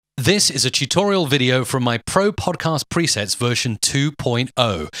This is a tutorial video from my Pro Podcast Presets version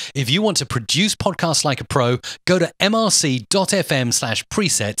 2.0. If you want to produce podcasts like a pro, go to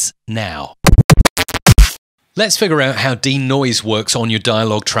mrc.fm/presets now. Let's figure out how DeNoise works on your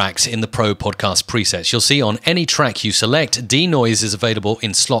dialogue tracks in the Pro Podcast Presets. You'll see on any track you select, DeNoise is available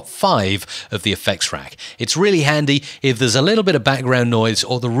in slot 5 of the effects rack. It's really handy if there's a little bit of background noise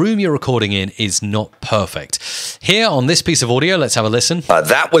or the room you're recording in is not perfect. Here on this piece of audio, let's have a listen.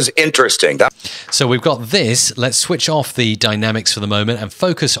 That was interesting. So we've got this. Let's switch off the dynamics for the moment and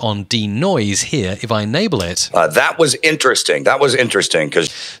focus on DeNoise here. If I enable it. That was interesting. That was interesting.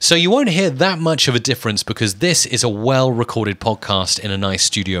 So you won't hear that much of a difference because this is a well-recorded podcast in a nice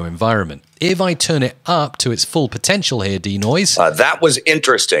studio environment. If I turn it up to its full potential here, DeNoise. That was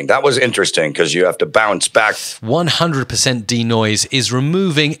interesting. That was interesting because you have to bounce back. 100% DeNoise is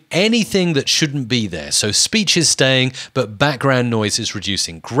removing anything that shouldn't be there. So speech is staying, but background noise is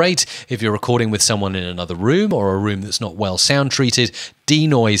reducing. Great if you're recording with someone in another room or a room that's not well sound treated.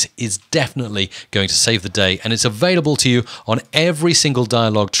 DeNoise is definitely going to save the day, and it's available to you on every single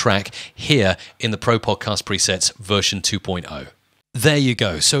dialogue track here in the Pro Podcast Presets version 2.0. There you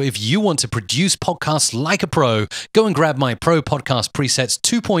go. So if you want to produce podcasts like a pro, go and grab my Pro Podcast Presets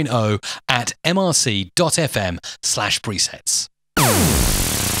 2.0 at mrc.fm/presets.